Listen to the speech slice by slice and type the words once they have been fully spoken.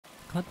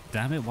God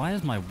damn it, why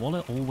is my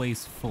wallet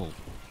always full?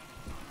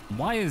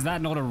 Why is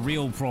that not a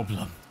real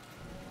problem?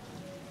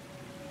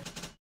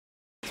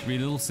 Three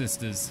little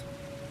sisters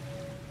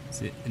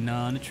sitting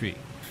on a tree.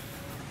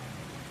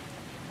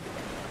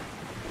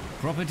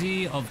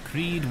 Property of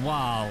Creed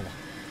Wow.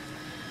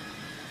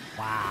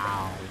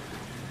 Wow.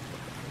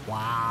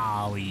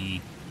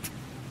 Wowie.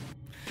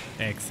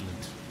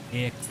 Excellent.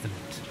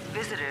 Excellent.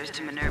 Visitors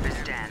to Minerva's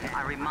Den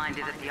are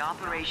reminded that the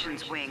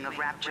operations wing of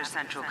Rapture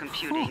Central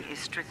Computing is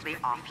strictly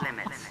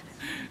off-limits.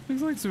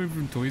 Looks like something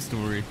from Toy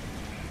Story.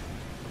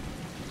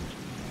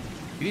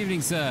 Good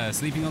evening, sir.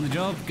 Sleeping on the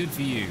job? Good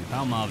for you.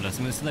 How marvelous.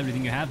 I'm going to steal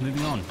everything you have.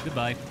 Moving on.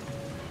 Goodbye.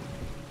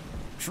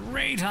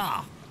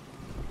 Traitor!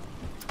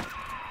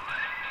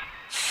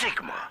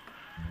 Sigma,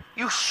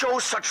 you show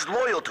such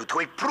loyalty to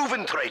a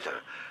proven traitor.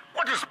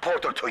 What is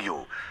Porter to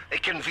you? A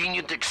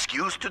convenient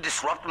excuse to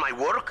disrupt my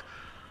work?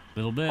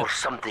 Little bit. Or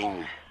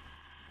something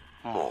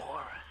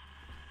more?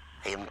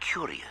 I am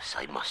curious,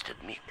 I must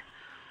admit.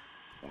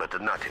 But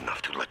not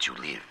enough to let you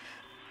live.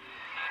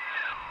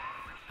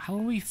 How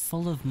are we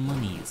full of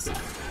monies?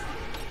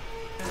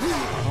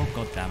 Oh,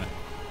 god damn it.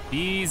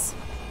 Bees!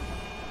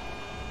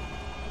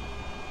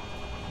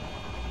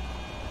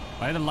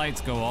 Why do the lights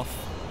go off?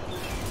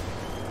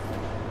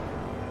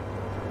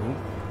 Ooh.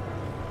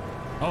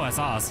 Oh, that's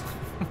ours.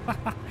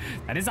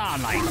 That is our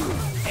light.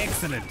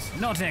 Excellent.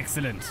 Not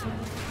excellent.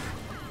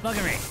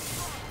 Buggery.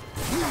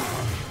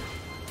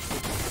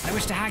 I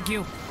wish to hack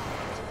you.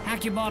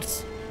 Hack you,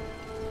 bots.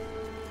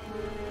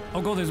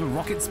 Oh god, those were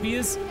rocket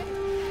spears?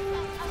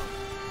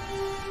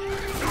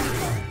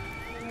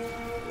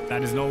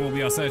 That is not what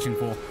we are searching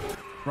for.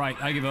 Right,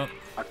 I give up.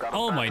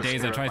 All my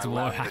days I tried to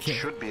wall hack it.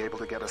 Should be able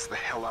to get us the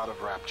hell out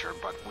of Rapture,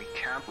 but we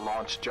can't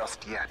launch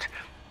just yet.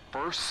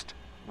 First,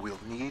 we'll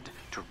need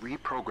to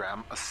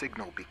reprogram a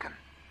signal beacon.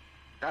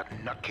 That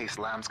nutcase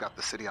Lamb's got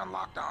the city on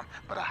lockdown,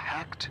 but a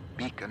hacked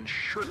beacon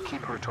should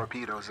keep her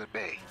torpedoes at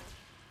bay.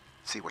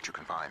 See what you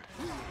can find.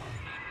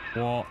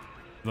 What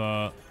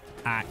the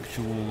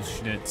actual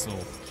schnitzel?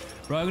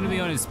 Right, I'm gonna be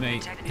honest,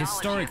 mate.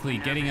 Historically,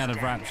 getting out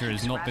of Rapture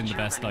has not been the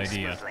best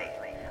idea.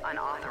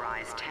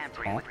 Unauthorized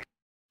tampering with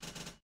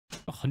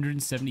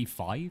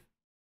 175?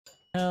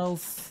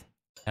 Health.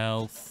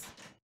 Health.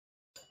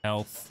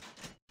 Health.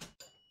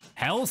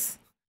 Health?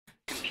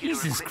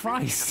 Jesus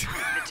Christ.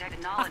 The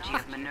technology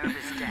of Minerva's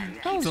Den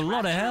That was a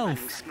lot of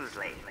health.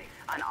 smoothly.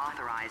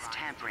 Unauthorized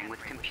tampering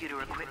with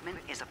computer equipment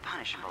is a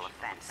punishable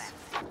offense.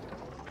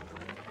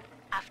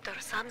 After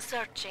some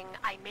searching,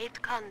 I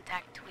made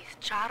contact with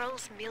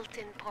Charles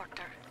Milton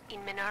Porter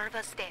in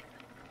Minerva's Den.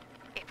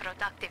 A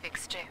productive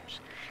exchange.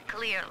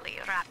 Clearly,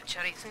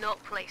 Rapture is no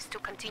place to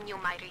continue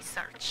my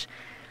research.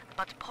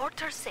 But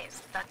Porter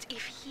says that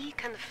if he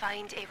can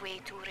find a way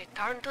to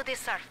return to the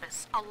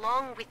surface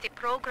along with the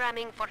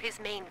programming for his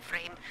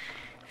mainframe,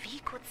 we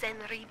could then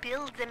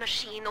rebuild the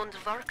machine and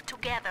work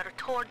together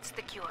towards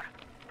the cure.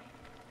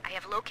 I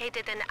have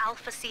located an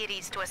Alpha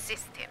series to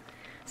assist him.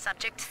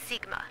 Subject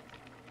Sigma.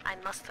 I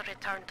must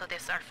return to the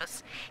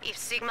surface. If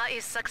Sigma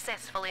is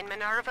successful in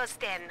Minerva's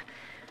Den,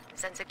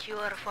 then the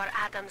cure for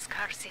Adam's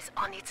curse is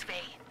on its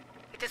way.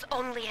 It is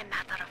only a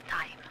matter of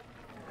time.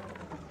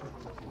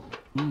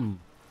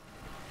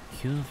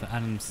 Cure for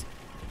Adam's...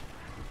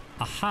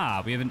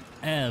 Aha, we have an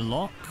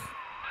airlock.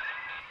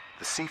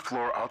 The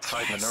seafloor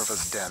outside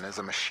Minerva's Den is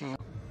a machine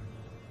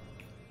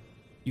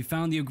You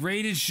found the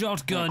upgraded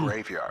shotgun.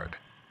 graveyard.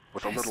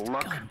 With a little Best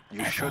luck, gun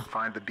you ever. should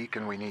find the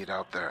beacon we need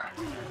out there.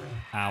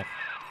 Ow.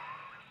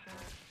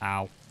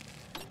 Ow.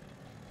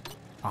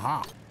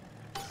 Aha.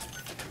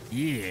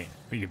 Yeah,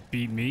 well, you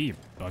beat me, you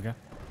bugger.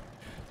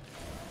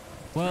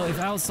 Well, if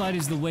outside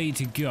is the way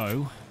to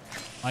go,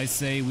 I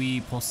say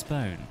we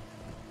postpone.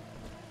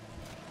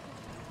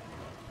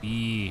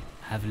 We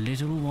have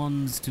little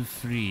ones to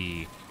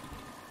free.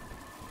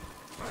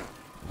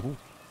 Oh.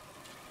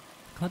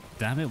 God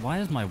damn it, why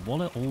is my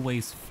wallet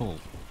always full?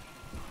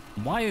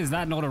 Why is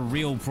that not a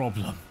real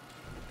problem?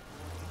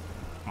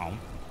 Oh.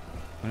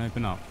 Don't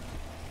open up.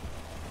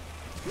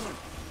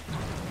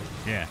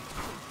 Yeah,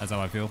 that's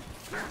how I feel.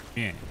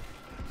 Yeah.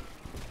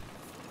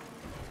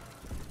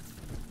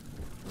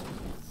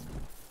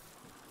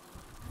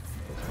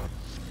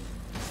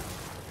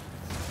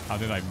 How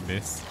did I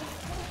miss?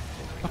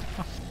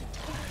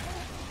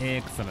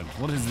 Excellent.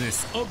 What is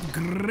this?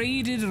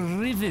 Upgraded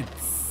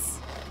rivets.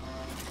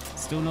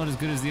 Still not as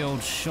good as the old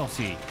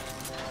shotty.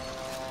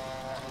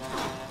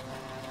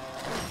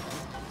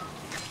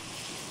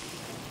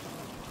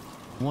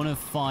 One of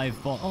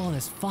 5 bot. Oh,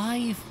 there's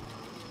 5?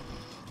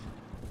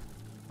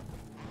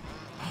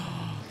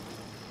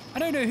 I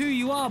don't know who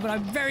you are, but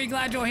I'm very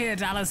glad you're here,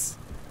 Dallas.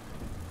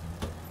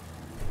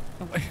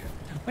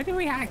 When did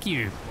we hack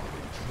you?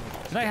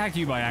 Did I hack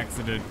you by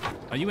accident?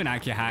 Are you an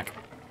hack?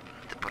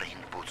 The brain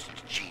boost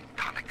gene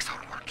tonics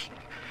are working.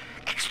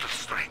 Extra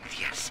strength,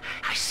 yes.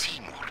 I see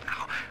more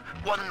now.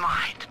 One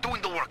mind,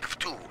 doing the work of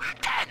 2.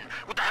 10,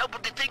 with the help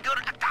of the thinker,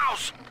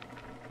 1,000.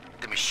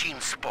 The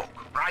machine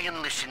spoke,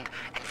 Ryan listened,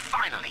 and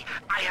finally,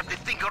 I have the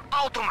thinker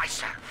all to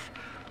myself.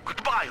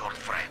 Goodbye, old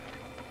friend.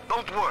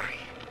 Don't worry.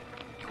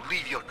 You leave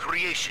leave your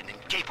creation in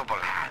capable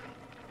hands.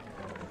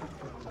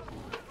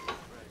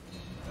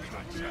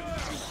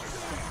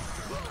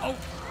 Oh,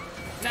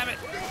 damn it.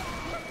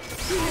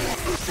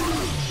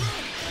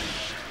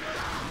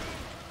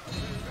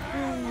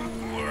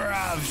 Ooh,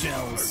 rav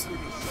shells.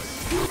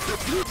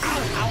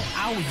 Ow, ow,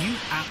 ow, you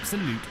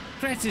absolute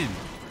cretin.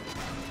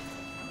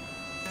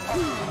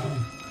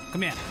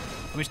 Come here.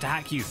 I wish to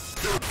hack you.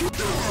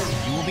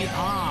 You will be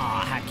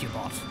hack your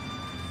bot.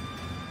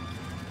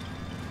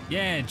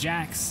 Yeah,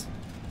 Jax.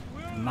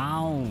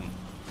 Mound.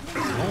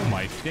 Oh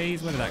my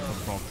days, where did that come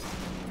from?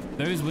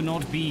 Those were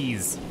not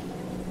bees.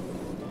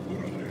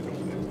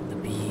 The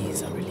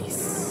bees are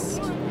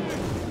released.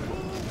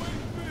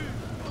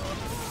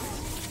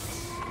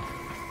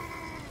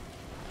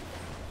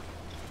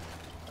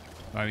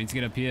 Right, we need to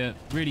get up here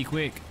really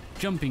quick.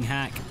 Jumping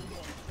hack.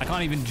 I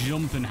can't even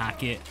jump and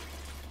hack it.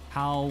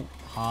 How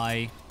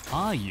high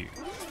are you?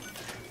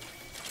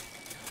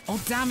 Oh,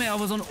 damn it, I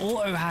was on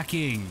auto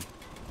hacking.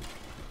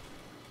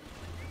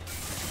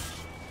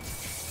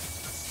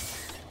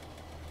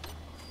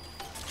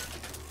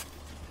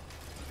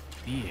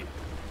 Yeah,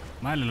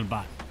 my little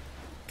bot.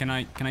 Can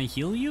I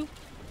heal you?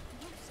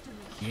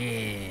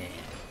 Yeah.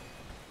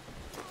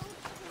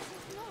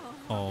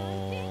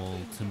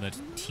 Ultimate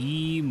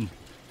team.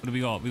 What do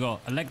we got? We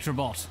got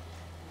Electrobot.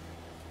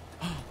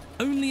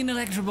 Only an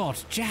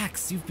Electrobot.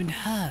 Jax, you've been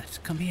hurt.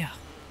 Come here.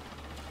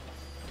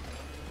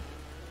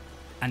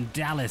 And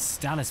Dallas.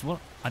 Dallas, what?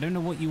 I don't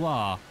know what you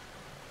are.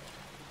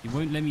 You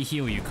won't let me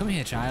heal you. Come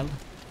here, child.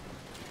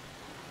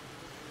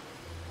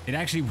 It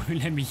actually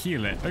won't let me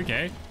heal it.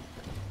 Okay.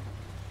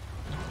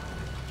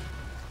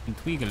 And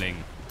twiggling.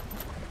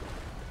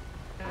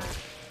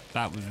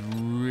 That was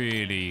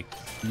really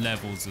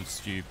levels of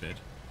stupid.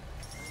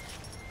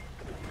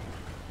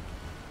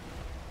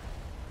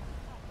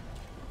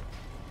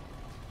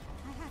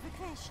 I have a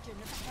question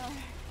about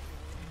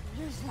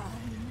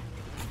design.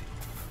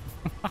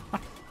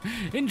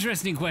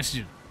 Interesting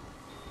question.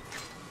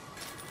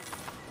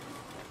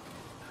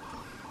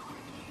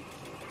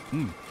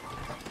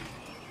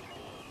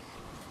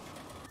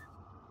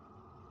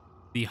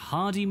 The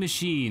Hardy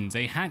Machines.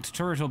 A hacked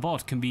turret or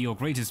bot can be your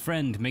greatest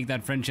friend. Make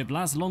that friendship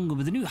last longer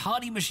with the new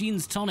Hardy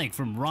Machines tonic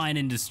from Ryan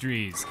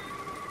Industries.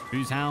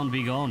 Whose hound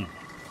be gone?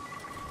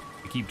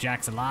 To keep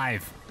Jax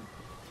alive.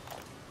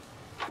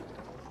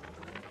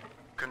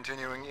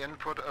 Continuing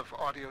input of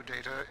audio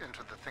data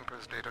into the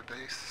Thinker's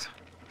database.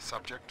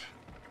 Subject,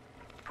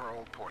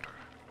 Pearl Porter.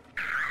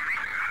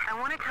 I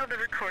want to tell the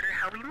recorder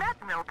how we met,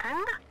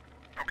 Milton.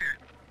 Okay,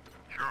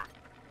 sure.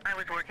 I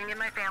was working in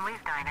my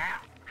family's diner.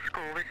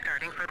 School was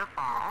starting for the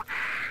fall.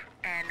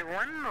 And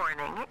one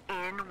morning,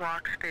 in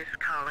walks this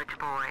college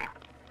boy.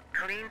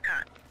 Clean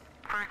cut.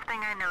 First thing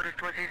I noticed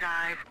was his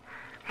eyes.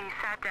 He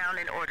sat down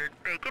and ordered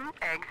bacon,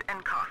 eggs,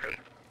 and coffee.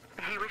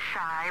 He was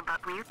shy,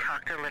 but we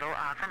talked a little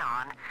off and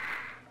on.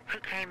 He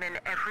came in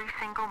every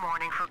single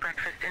morning for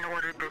breakfast and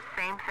ordered the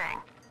same thing.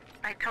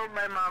 I told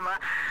my mama,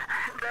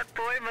 that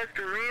boy must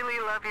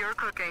really love your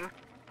cooking.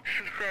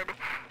 She said,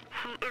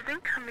 he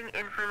isn't coming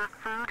in for the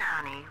food,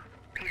 honey.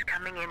 He's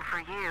coming in for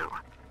you.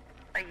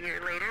 A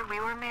year later, we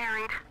were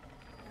married.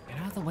 Get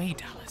out of the way,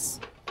 Dallas.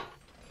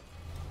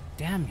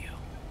 Damn you.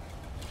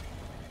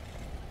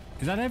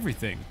 Is that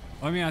everything?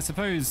 I mean, I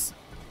suppose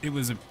it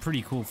was a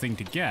pretty cool thing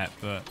to get,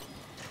 but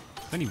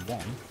it's only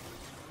one.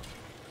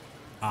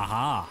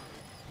 Aha.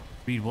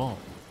 Read wall.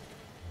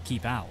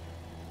 Keep out.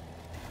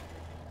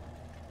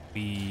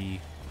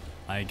 We,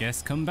 I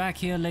guess, come back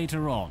here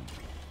later on.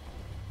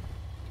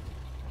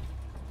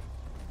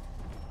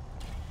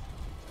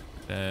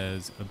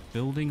 There's a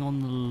building on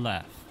the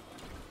left.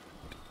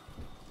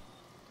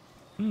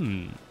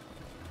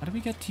 How do we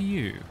get to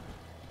you?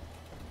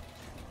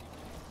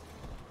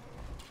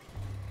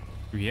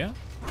 Through here?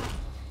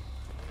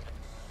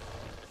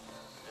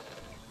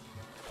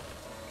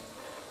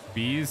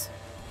 Bees?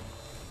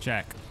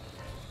 Check.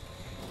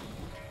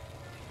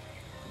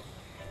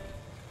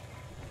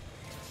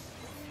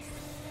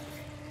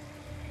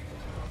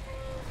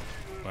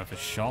 Worth a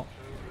shot.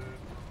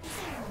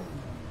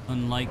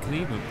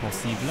 Unlikely, but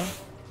possible.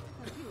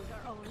 Computer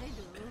only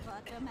do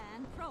what the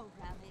man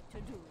programmed it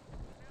to do.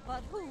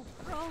 But who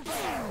programmed?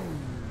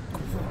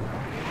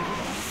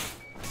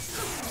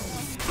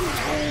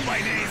 Oh my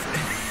days!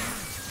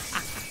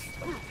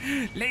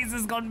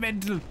 Laser's gone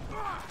mental.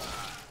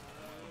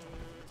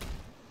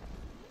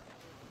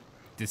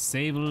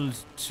 Disabled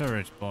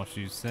turret bot,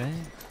 you say?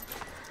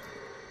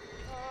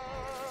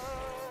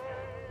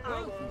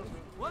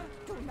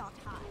 Do not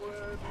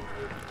hide.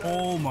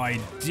 Oh my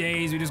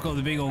days, we just got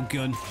the big old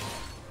gun.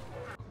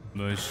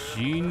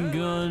 Machine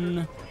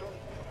gun.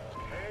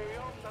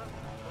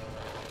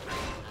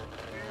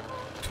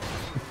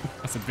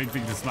 That's a big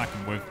thing to smack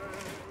him with.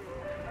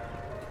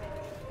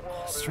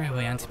 Straight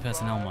away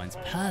anti-personnel mines.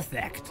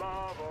 Perfect.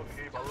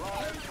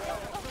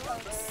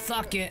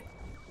 Suck it.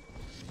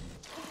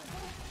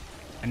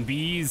 And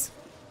bees.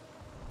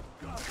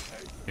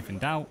 If in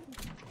doubt,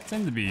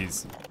 send the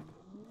bees.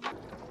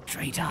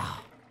 Traitor.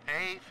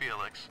 Hey,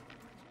 Felix.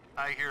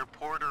 I hear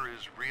Porter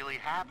is really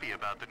happy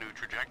about the new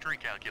trajectory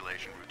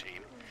calculation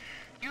routine.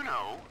 You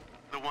know,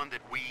 the one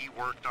that we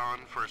worked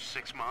on for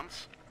 6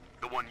 months?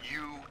 The one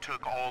you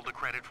took all the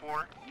credit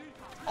for?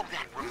 Oh,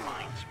 that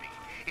reminds me.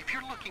 If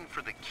you're looking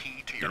for the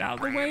key to your Get out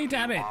of the way,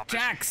 damn it, office,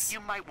 Jax! you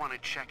might want to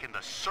check in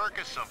the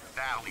Circus of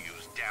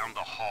Values down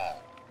the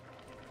hall.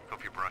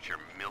 Hope you brought your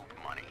milk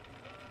money,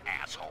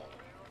 asshole.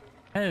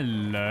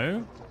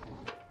 Hello.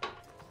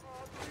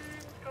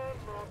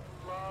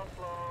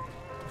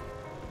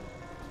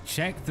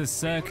 Check the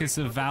Circus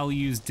of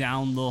Values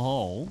down the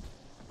hall.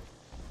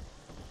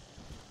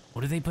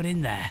 What do they put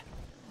in there?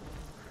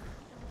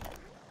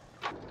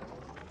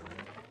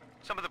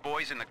 Some of the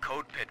boys in the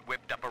code pit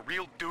whipped up a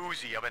real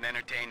doozy of an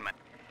entertainment.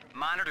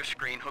 Monitor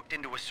screen hooked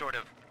into a sort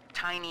of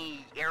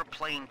tiny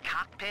airplane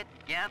cockpit,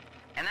 yeah?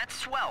 And that's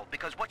swell,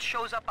 because what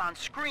shows up on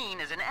screen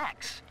is an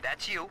X,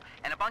 that's you,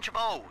 and a bunch of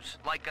O's,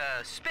 like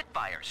a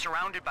Spitfire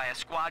surrounded by a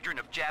squadron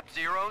of Jap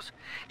Zeros.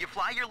 You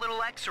fly your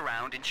little X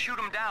around and shoot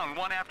them down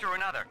one after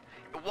another.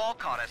 Wall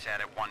caught us at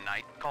it one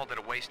night, called it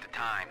a waste of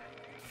time.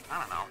 I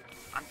don't know.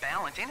 On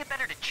balance, ain't it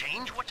better to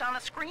change what's on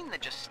the screen than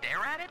just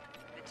stare at it?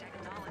 The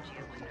technology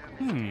of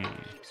Minerva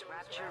keeps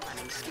Rapture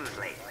running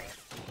smoothly.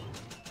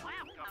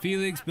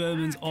 Felix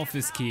Berman's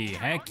office key.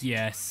 Heck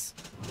yes.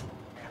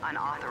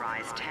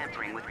 Unauthorized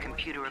tampering with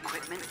computer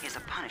equipment is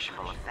a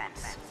punishable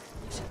offense.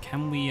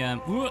 Can we, Ow.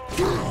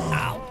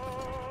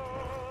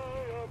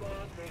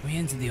 Can we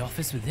enter the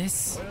office with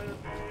this?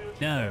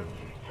 No.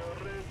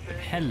 But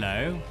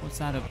hello. What's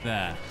that up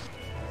there?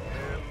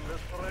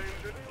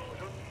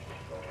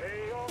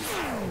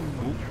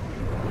 Ooh.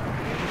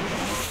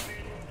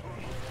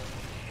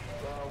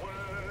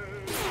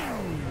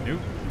 Nope.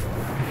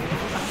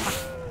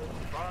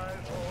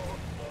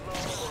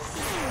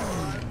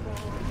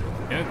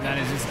 Nope, that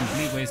is just a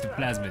complete waste of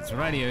plasmids.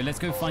 Rightio, let's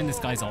go find this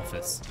guy's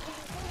office.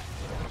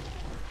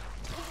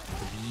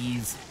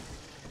 Please.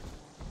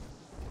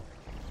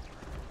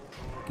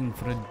 Looking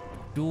for a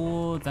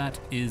door that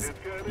is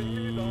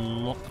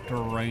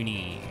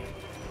locked-a-roni.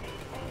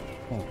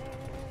 Oh.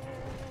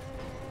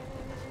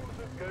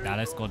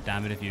 Dallas,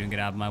 goddammit if you don't get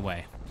out of my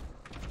way.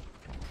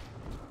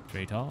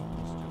 Straight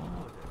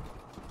on.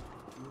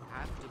 You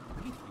have to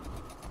brief me.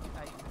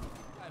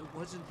 I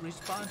wasn't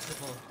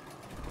responsible.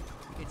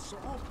 It's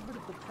all part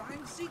of the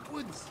crime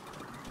sequence.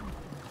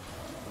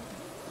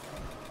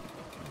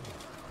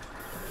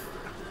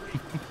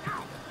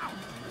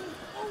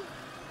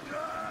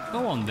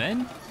 Go on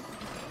then.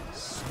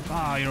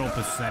 Ah, you're all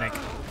pathetic.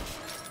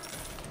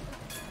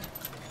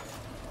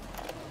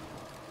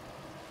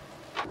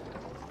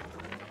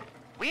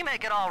 We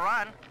make it all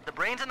run. The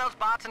brains in those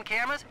bots and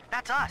cameras,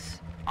 that's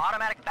us.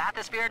 Automatic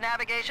bathysphere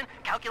navigation,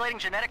 calculating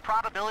genetic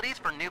probabilities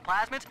for new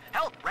plasmids,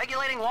 hell,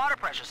 regulating water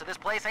pressure so this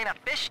place ain't a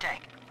fish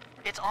tank.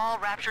 It's all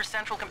Rapture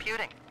Central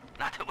Computing.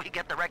 Not that we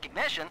get the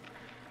recognition.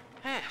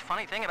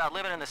 Funny thing about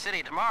living in the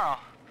city tomorrow,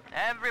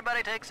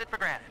 everybody takes it for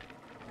granted.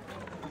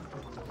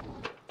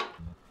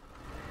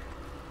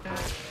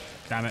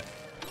 Damn it.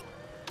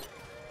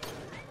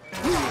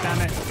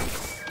 Damn it.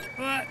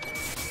 What?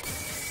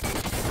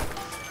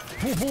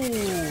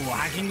 Hoo-hoo!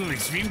 Hacking with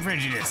extreme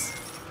prejudice.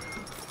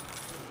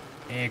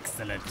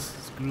 Excellent.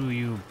 Screw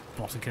you,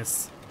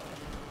 Boticus.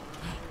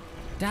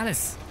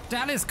 Dallas!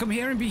 Dallas, come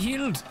here and be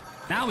healed!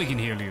 Now we can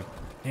heal you.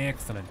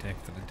 Excellent,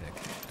 excellent,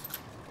 excellent.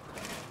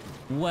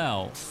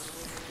 Well,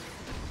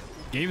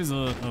 gave us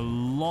a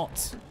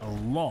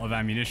lot of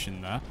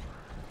ammunition there.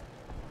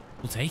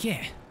 We'll take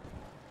it.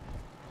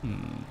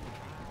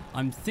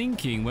 I'm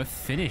thinking we're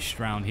finished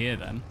round here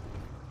then.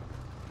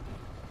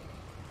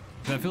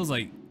 That feels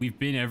like we've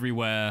been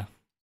everywhere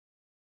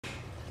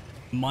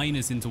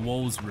minus into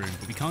Wall's room,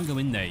 but we can't go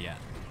in there yet.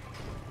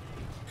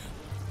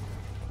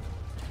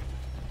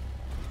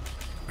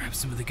 Grab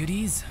some of the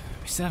goodies.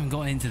 We still haven't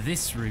got into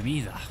this room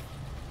either.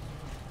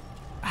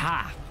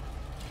 Aha!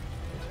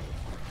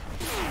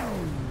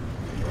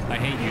 I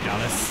hate you,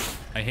 Dallas.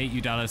 I hate you,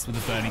 Dallas, with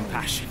a burning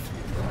passion.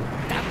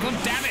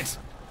 God damn it!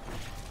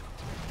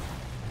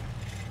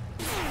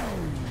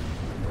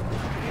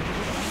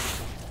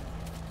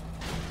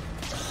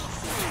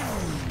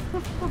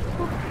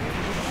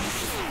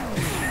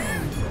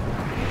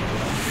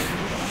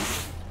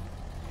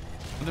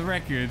 For the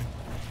record,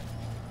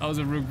 I was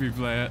a rugby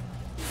player,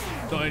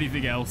 not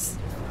anything else.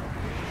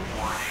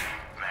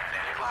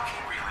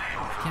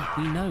 Yeah,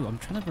 we know. I'm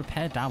trying to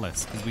repair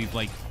Dallas because we've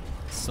like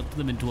sucked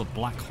them into a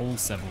black hole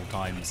several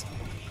times.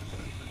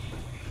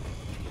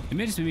 It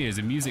may just be me. Is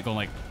the music gone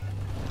like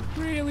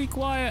really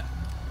quiet?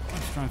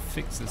 Let's try and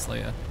fix this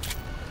later.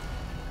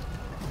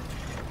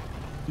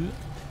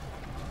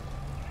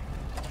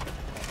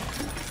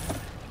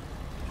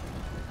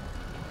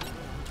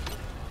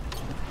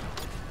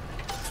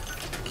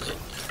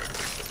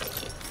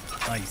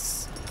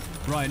 Nice.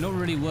 Right, not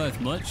really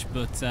worth much,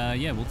 but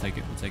yeah, we'll take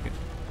it. We'll take it.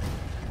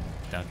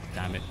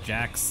 Damn it,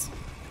 Jax.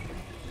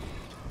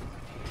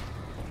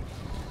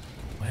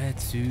 Where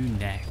to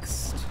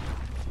next?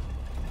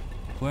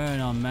 Where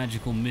in our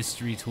magical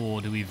mystery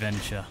tour do we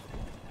venture?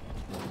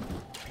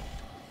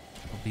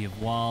 Copy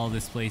of while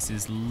this place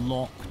is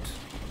locked.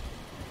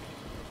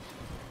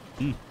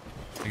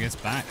 I guess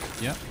back.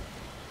 Yep.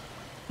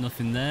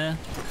 Nothing there.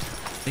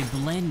 They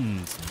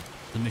blend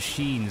the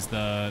machines,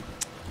 the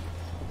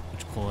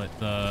what you call it,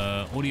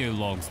 the audio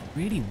logs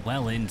really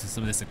well into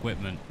some of this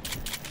equipment.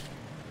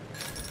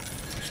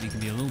 Actually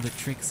can be a little bit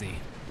tricksy.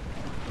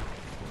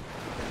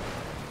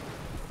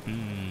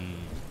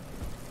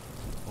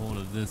 All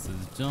of this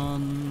is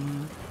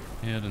done.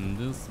 Heading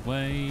this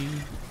way.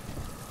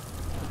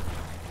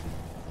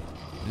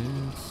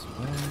 This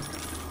way.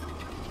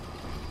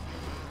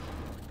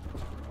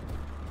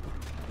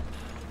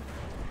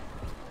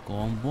 Go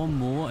on one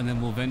more and then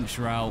we'll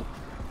venture out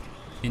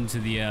into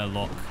the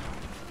airlock.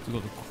 So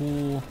we've got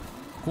the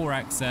core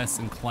access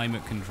and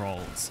climate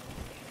controls.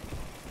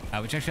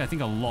 Which actually I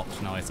think are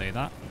locked now I say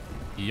that.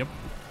 Yep.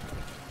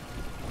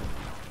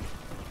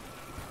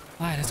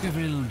 Alright, let's go for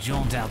a little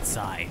jaunt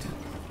outside.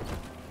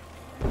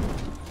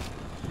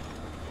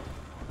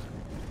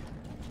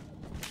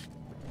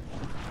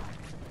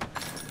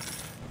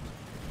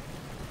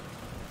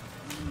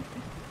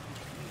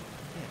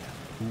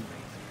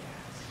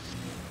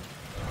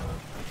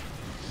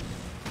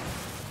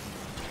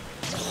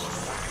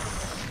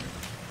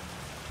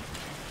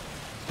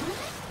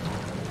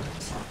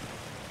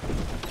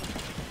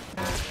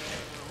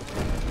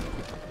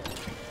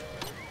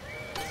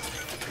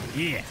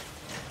 Yeah.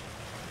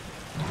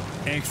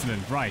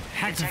 Excellent, right.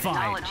 Hack to find.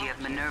 Technology of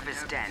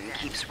Minerva's Den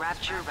keeps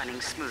Rapture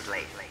running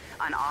smoothly.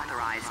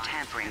 Unauthorized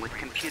tampering with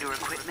computer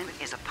equipment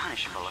is a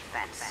punishable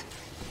offense.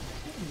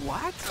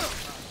 What?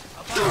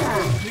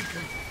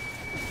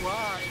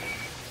 Why?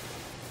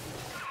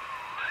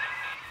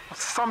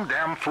 Some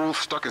damn fool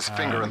stuck his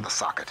finger in the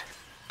socket.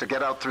 To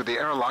get out through the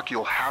airlock,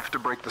 you'll have to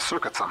break the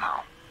circuit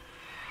somehow.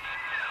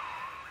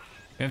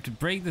 We have to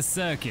break the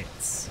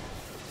circuits.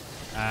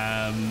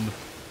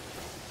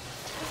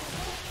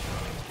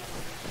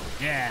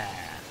 Yeah.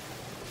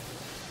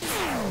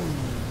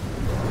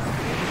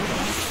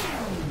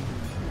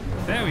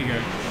 There we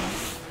go.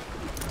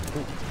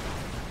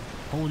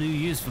 Whole new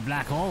use for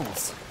black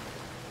holes.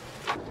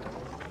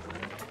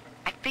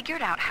 I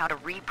figured out how to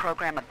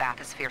reprogram a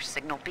bathysphere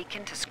signal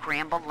beacon to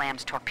scramble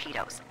Lamb's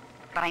torpedoes.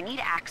 But I need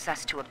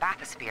access to a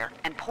bathysphere,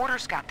 and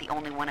Porter's got the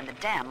only one in the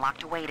den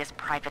locked away at his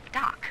private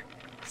dock.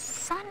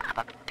 Son of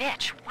a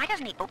bitch, why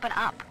doesn't he open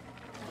up?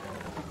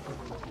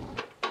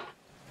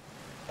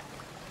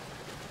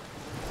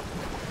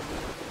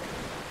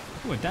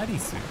 Ooh, a daddy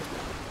suit.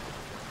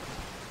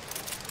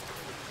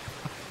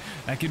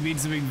 That could mean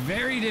something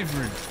very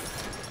different.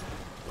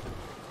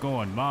 Go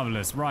on,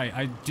 marvelous. Right,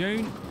 I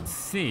don't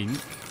think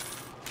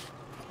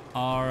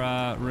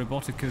our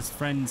Robotica's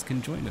friends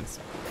can join us.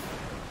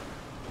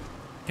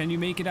 Can you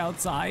make it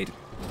outside?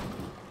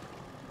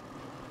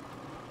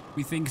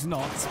 We think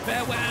not.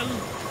 Farewell!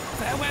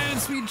 Farewell,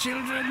 sweet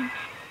children!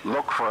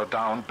 Look for a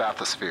downed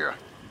bathysphere.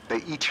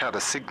 They each had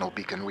a signal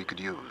beacon we could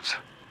use.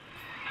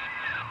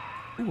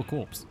 Ooh, a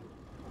corpse.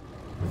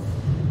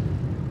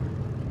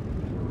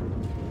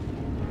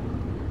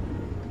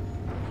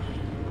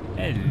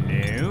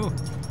 Hello.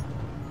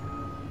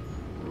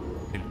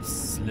 Little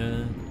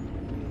slug.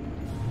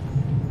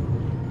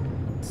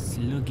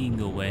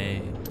 Slugging away.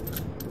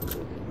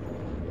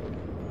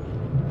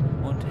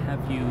 What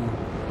have you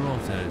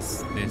brought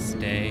us this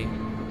day?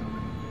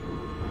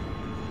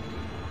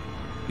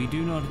 We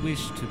do not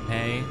wish to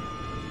pay.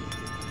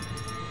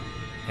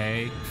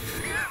 Pay?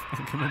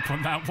 I'll come up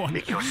on that one.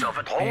 Make yourself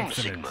at home,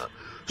 Excellent. Sigma.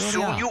 There we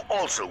Soon are. you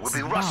also will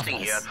be rusting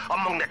here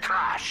Marvelous. among the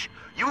trash,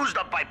 used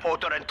up by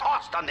Porter and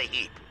tossed on the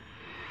heap.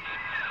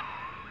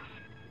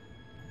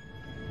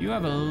 You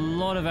have a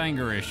lot of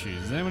anger issues.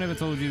 Has anyone ever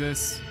told you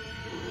this?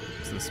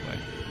 It's this way.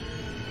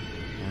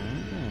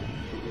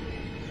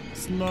 Oh.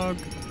 Slug.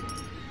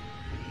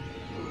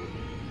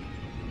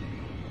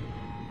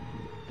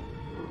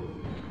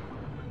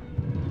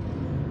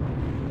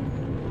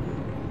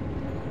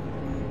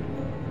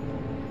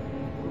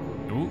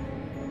 Ooh.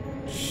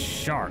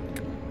 Shark.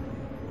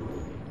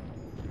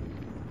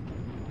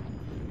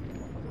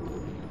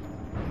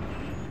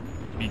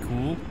 Be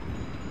cool.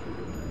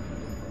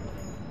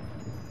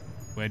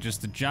 We're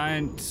just a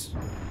giant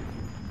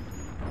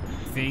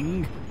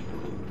thing.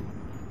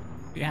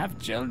 We have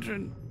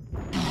children.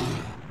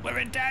 We're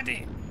a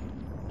daddy.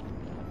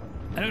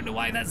 I don't know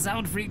why that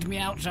sound freaked me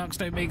out. Sharks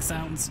don't make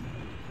sounds.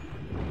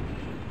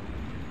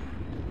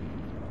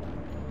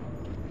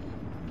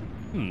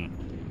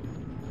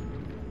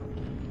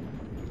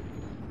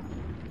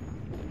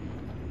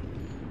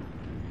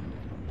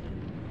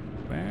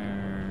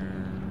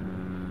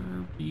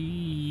 Where be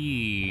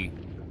ye?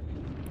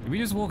 Can we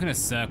just walk in a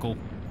circle?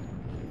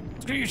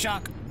 Screw you,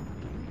 shark!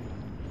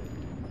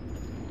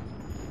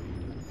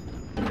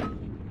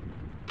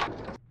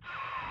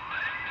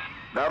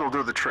 That'll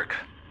do the trick.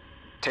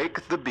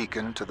 Take the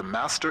beacon to the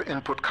master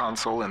input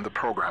console in the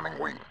programming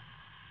wing.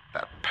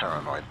 That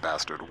paranoid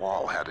bastard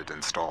Wall had it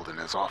installed in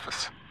his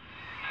office.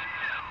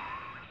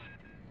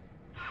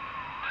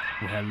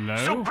 Well, hello?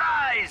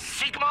 Surprise,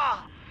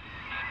 Sigma!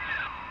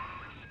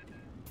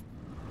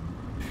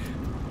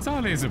 It's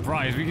hardly a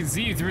surprise. We can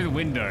see you through the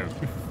window.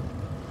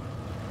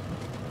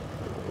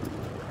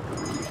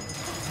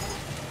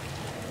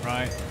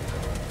 Right.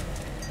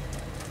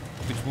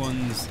 Which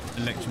one's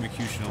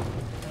electrocutional?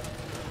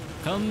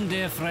 Come,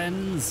 dear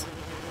friends.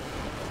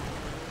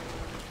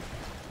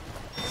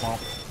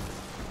 Pop.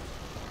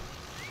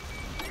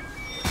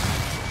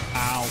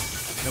 Ow.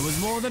 There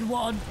was more than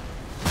one.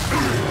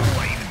 Oh,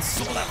 I even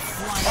saw that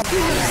flying.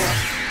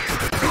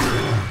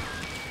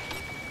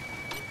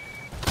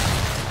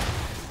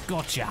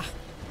 Gotcha.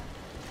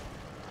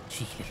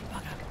 Cheeky little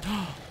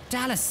bugger.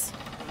 Dallas!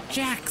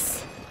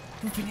 Jax!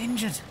 You've been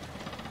injured.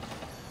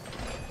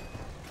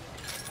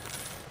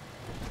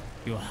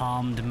 You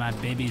harmed my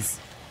babies.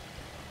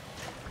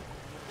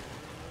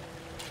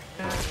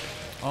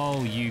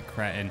 Oh, you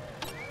cretin.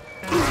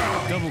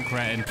 Double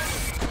cretin.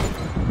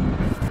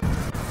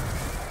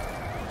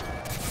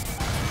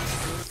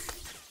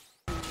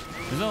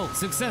 Result,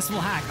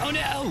 successful hack. Oh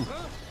no!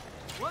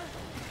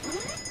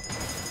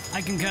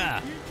 I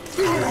concur.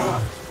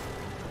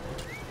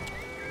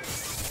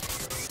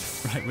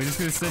 Right, we're just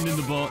gonna send in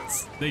the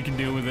bots. They can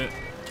deal with it.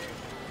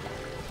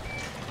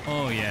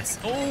 Oh yes.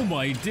 Oh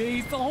my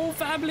days, the whole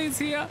family's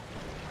here.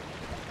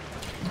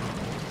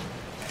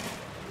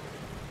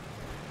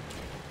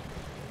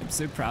 I'm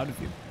so proud of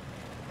you.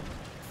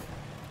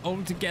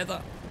 All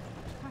together.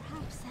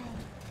 Perhaps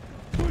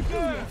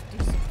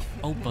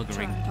Oh,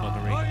 buggering.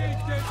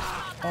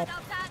 Oh.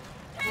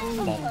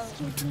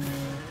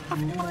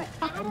 More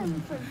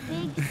Adam for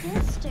big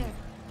sister.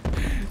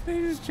 They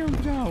just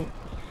jumped out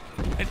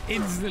and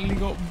instantly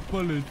got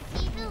bullied.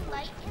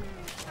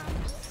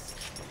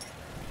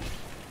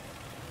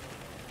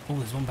 Oh,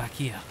 there's one back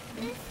here.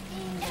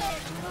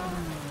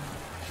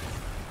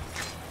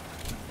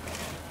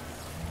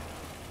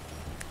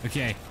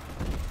 Okay.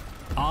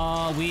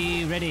 Are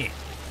we ready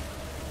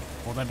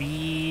for the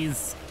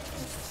bees?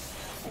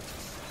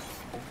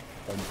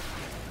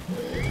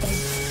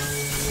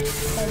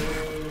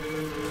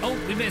 Oh,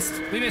 we missed.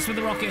 We missed with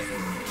the rocket.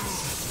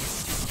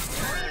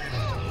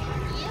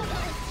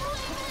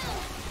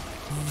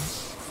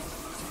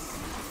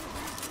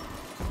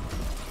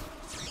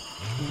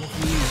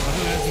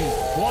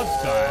 What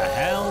the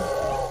hell?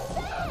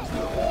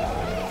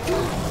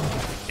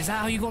 Is that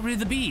how you got rid of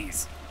the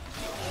bees?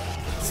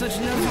 Such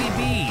lovely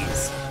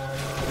bees.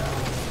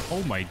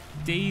 Oh my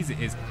days, it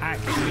is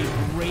actually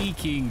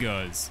breaking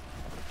us.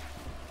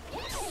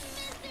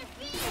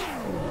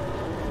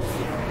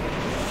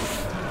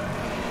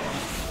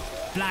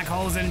 Black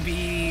holes and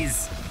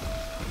bees.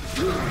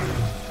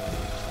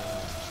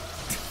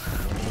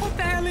 What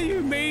the hell are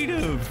you made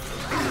of?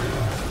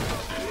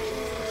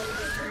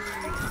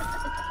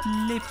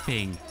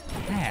 Flipping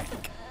heck.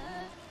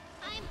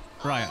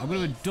 Right, I'm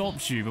gonna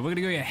adopt you, but we're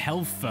gonna go get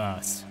health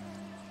first.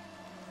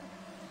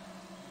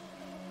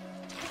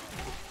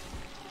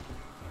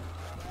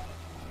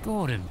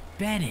 Gordon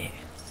Bennett.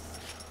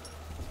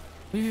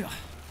 We've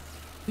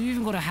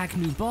even got to hack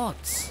new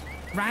bots.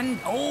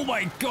 Oh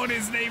my god,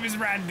 his name is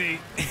Randy.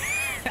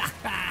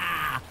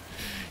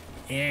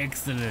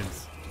 Excellent.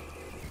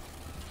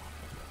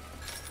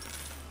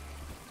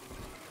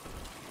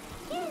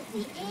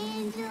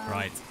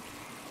 Right.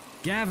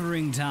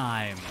 Gathering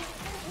time.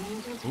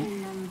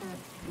 Ooh.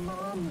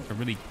 A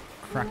really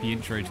crappy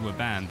intro to a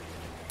band.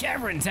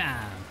 Gathering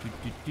time.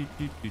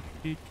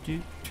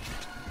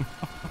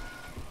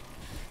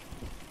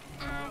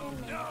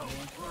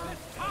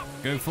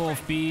 Go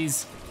forth,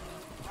 bees.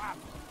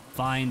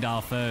 Find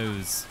our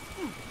foes.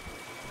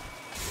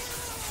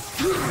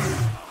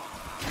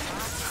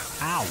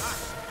 Ow.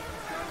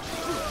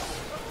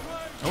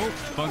 Oh,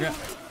 bugger.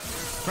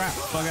 Crap,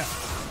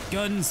 bugger.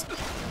 Guns.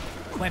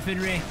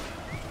 Weaponry.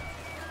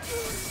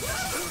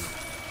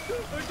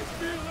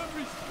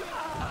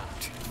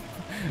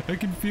 I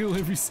can feel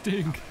every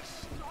sting.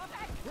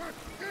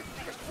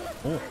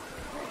 Oh.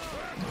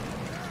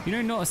 You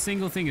know, not a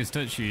single thing has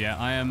touched you yet.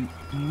 I am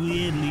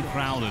weirdly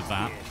proud of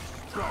that.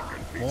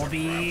 More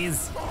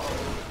bees.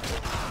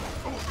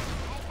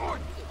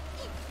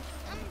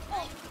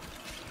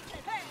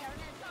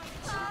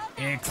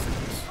 Excellent.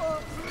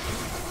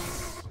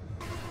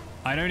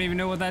 I don't even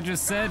know what that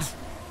just said,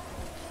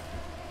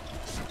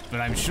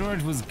 but I'm sure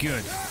it was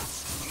good.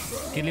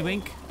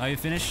 Kiddlywink, are you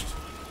finished?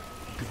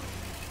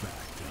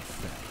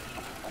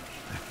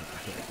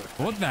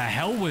 What the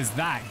hell was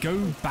that? Go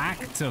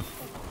back to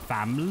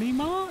Family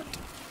Mart?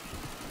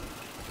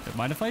 Don't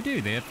mind if I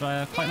do. They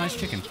have quite nice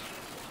chicken.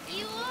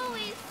 You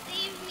always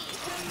save me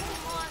from the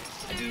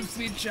monsters. I do,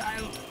 sweet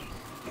child.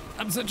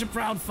 I'm such a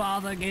proud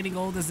father gaining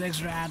all this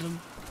extra Adam.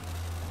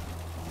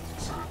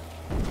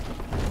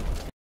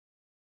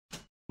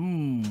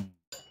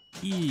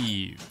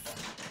 Eve.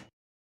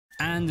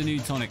 And a new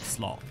tonic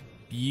slot.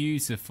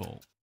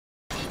 Beautiful.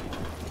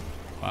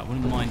 Right,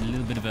 wouldn't mind a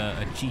little bit of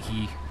a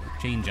cheeky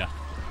changer.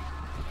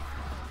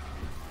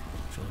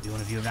 Sure there'll be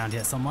one of you around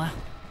here somewhere.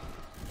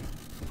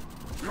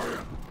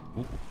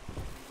 Ooh.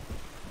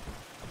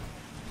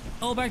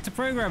 Oh, back to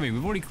programming.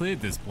 We've already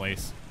cleared this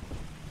place.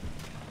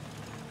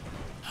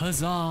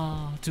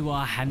 Huzzah to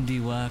our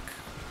handiwork.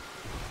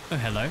 Oh,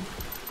 hello.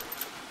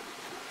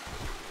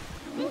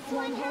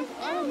 one has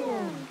added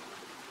them.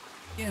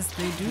 Yes,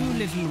 they do,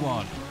 little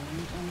one.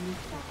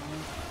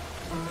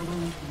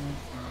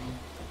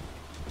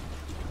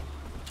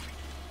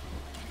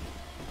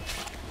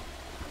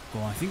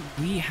 Well, I think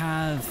we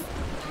have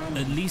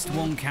at least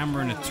one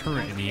camera and a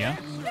turret in here.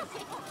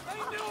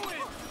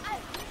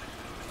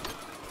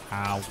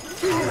 Ow.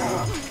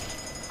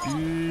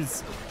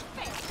 Jeez.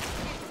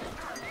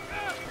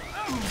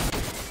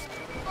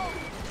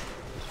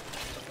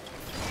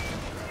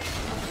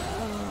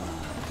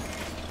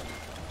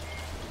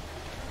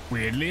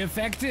 Weirdly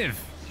effective.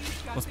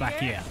 What's back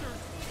here?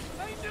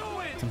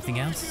 Something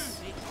else?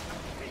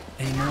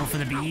 Any more for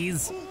the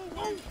bees?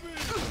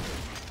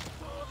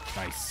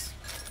 Nice.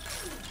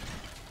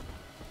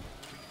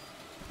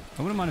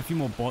 I wouldn't mind a few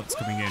more bots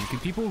coming in. Can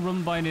people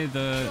run by near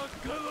the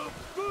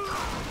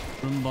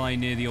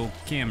old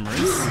cameras?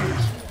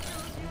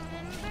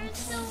 Remember,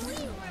 so we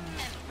remember.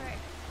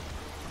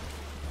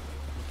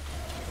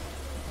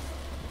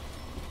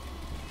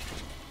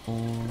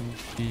 Old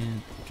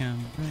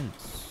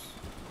cameras.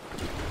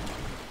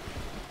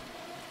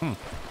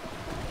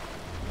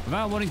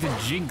 Without wanting to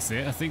jinx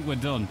it, I think we're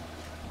done.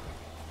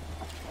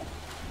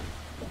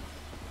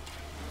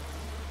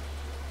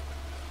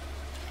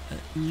 At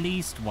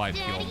least wipe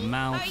Daddy, your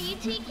mouth. are you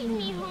taking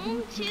me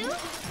home too?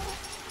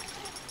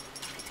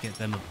 Get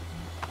them a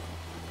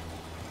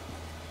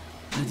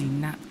bloody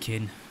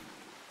napkin.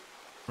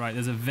 Right,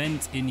 there's a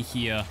vent in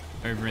here,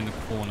 over in the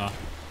corner.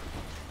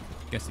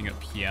 Guessing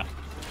up here.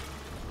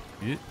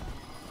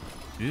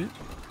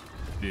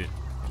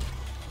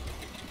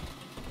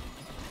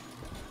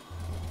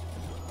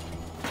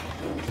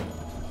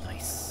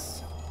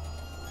 Nice.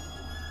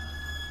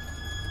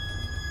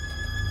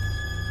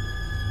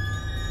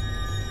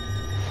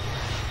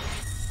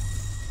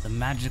 The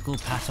magical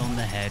pat on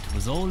the head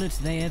was all that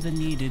they ever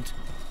needed.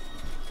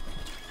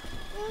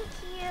 Thank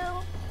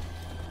you.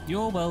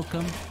 You're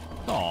welcome.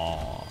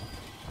 Aww.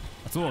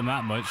 I taught him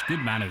that much. Good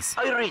manners.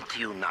 I read to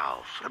you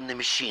now from the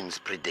machine's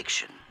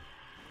prediction.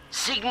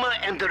 Sigma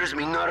enters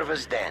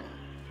Minerva's Den.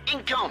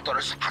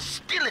 Encounters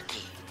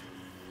hostility.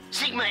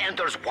 Sigma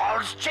enters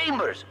Wall's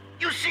chambers.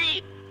 You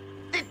see,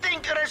 the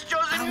Thinker has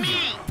chosen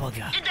me.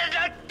 Bugger. It does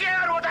not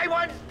care what I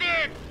once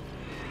did.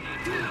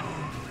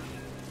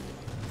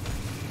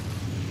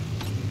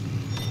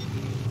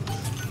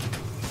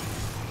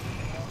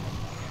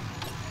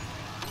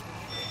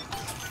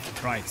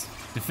 Right.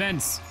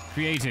 Defense.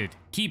 Created.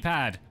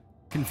 Keypad.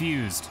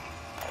 Confused.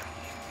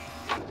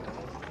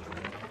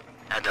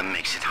 Adam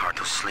makes it hard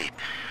to sleep,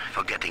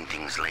 forgetting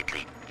things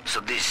lately. So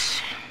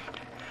this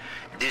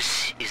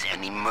is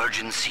an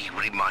emergency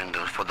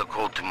reminder for the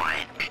code to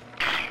my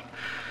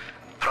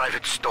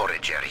private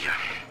storage area.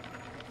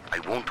 I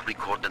won't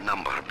record the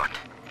number, but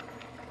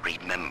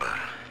remember,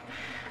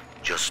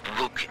 just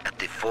look at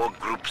the 4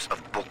 groups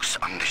of books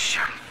on the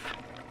shelf,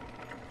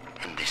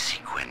 and the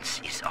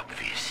sequence is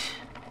obvious.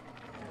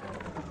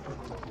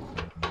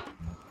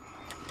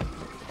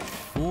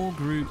 4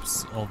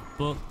 groups of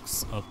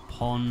books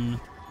upon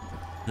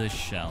the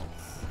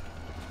shelf.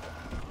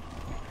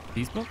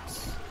 These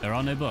books? There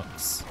are no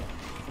books.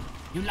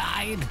 You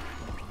lied!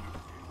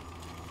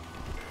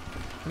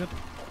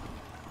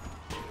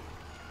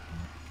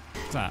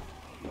 What's that?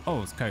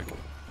 Oh, it's Coke.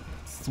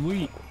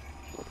 Sweet.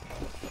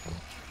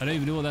 I don't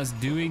even know what that's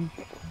doing.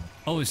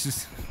 Oh, it's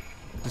just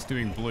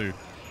doing blue.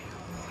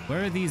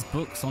 Where are these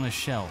books on a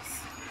shelf?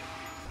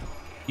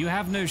 You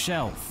have no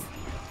shelf.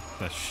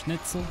 The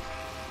schnitzel?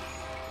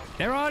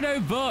 There are no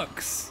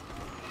books!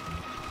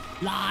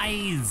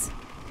 Lies!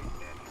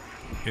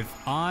 If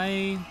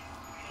I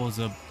was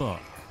a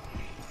book,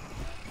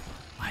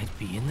 I'd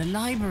be in the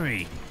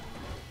library.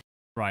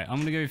 Right, I'm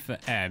gonna go for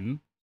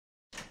M.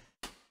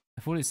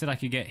 I thought it said I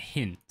could get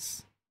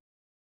hints.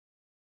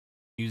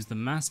 Use the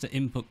master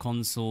input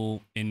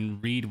console in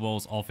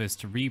Readwell's office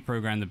to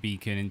reprogram the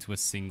beacon into a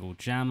single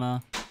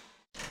jammer.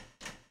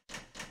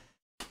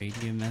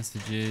 Radio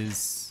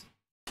messages.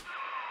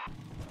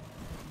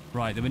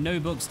 Right, there were no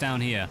books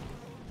down here.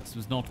 This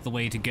was not the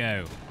way to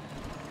go.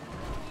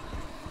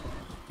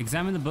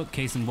 Examine the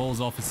bookcase in Wall's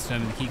office to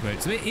determine the key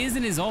code. So it is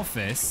in his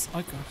office.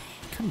 I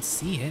couldn't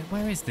see it.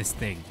 Where is this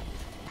thing?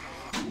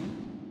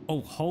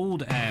 Oh,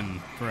 hold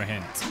M for a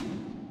hint.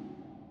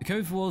 The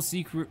code for Wall's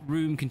secret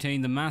room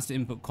contained the master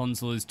input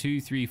console is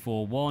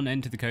 2341.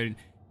 Enter the code.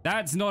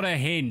 That's not a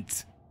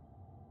hint.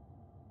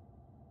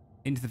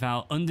 Into the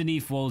file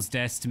underneath Wall's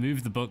desk to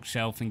move the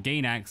bookshelf and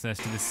gain access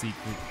to the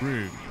secret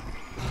room.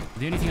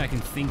 The only thing I can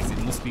think is it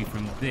must be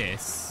from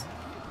this.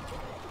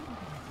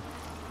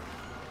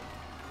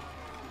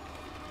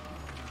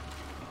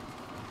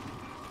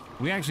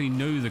 We actually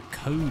know the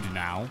code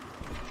now.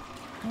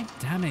 God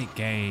damn it,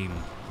 game.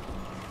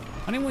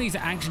 I didn't want you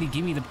to actually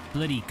give me the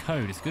bloody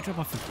code. It's a good job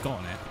I've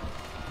forgotten it.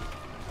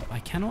 I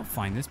cannot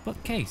find this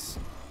bookcase.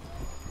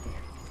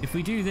 If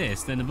we do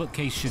this, then the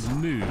bookcase should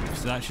move,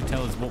 so that should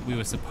tell us what we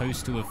were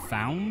supposed to have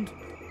found.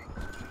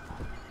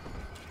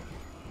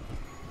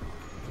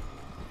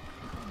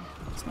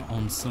 It's not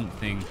on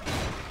something.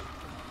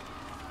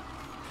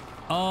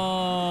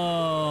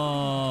 Oh.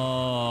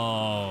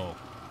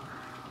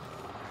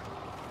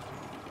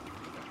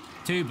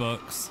 $2,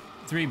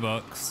 $3,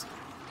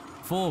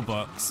 $4,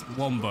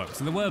 $1.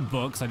 So there were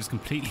books, I just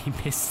completely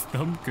missed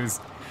them because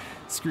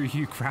screw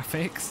you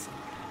graphics.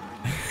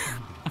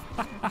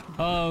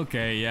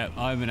 Okay, yeah,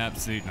 I'm an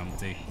absolute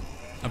numpty.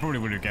 I probably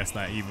wouldn't have guessed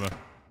that either.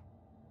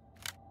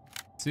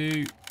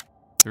 2,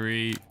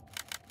 3,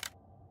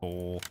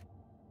 4.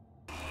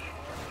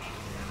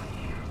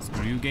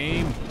 Screw you,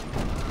 game.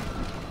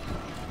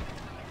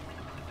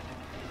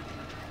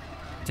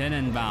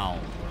 Tenenbaum.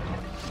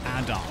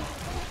 Adam.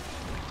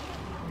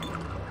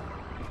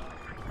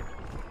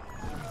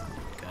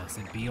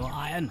 Cursed be your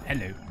iron.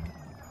 Hello.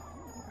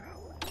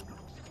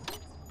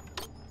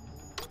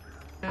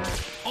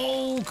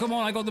 Oh, come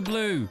on, I got the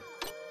blue.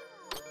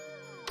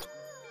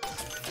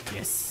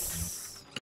 Yes.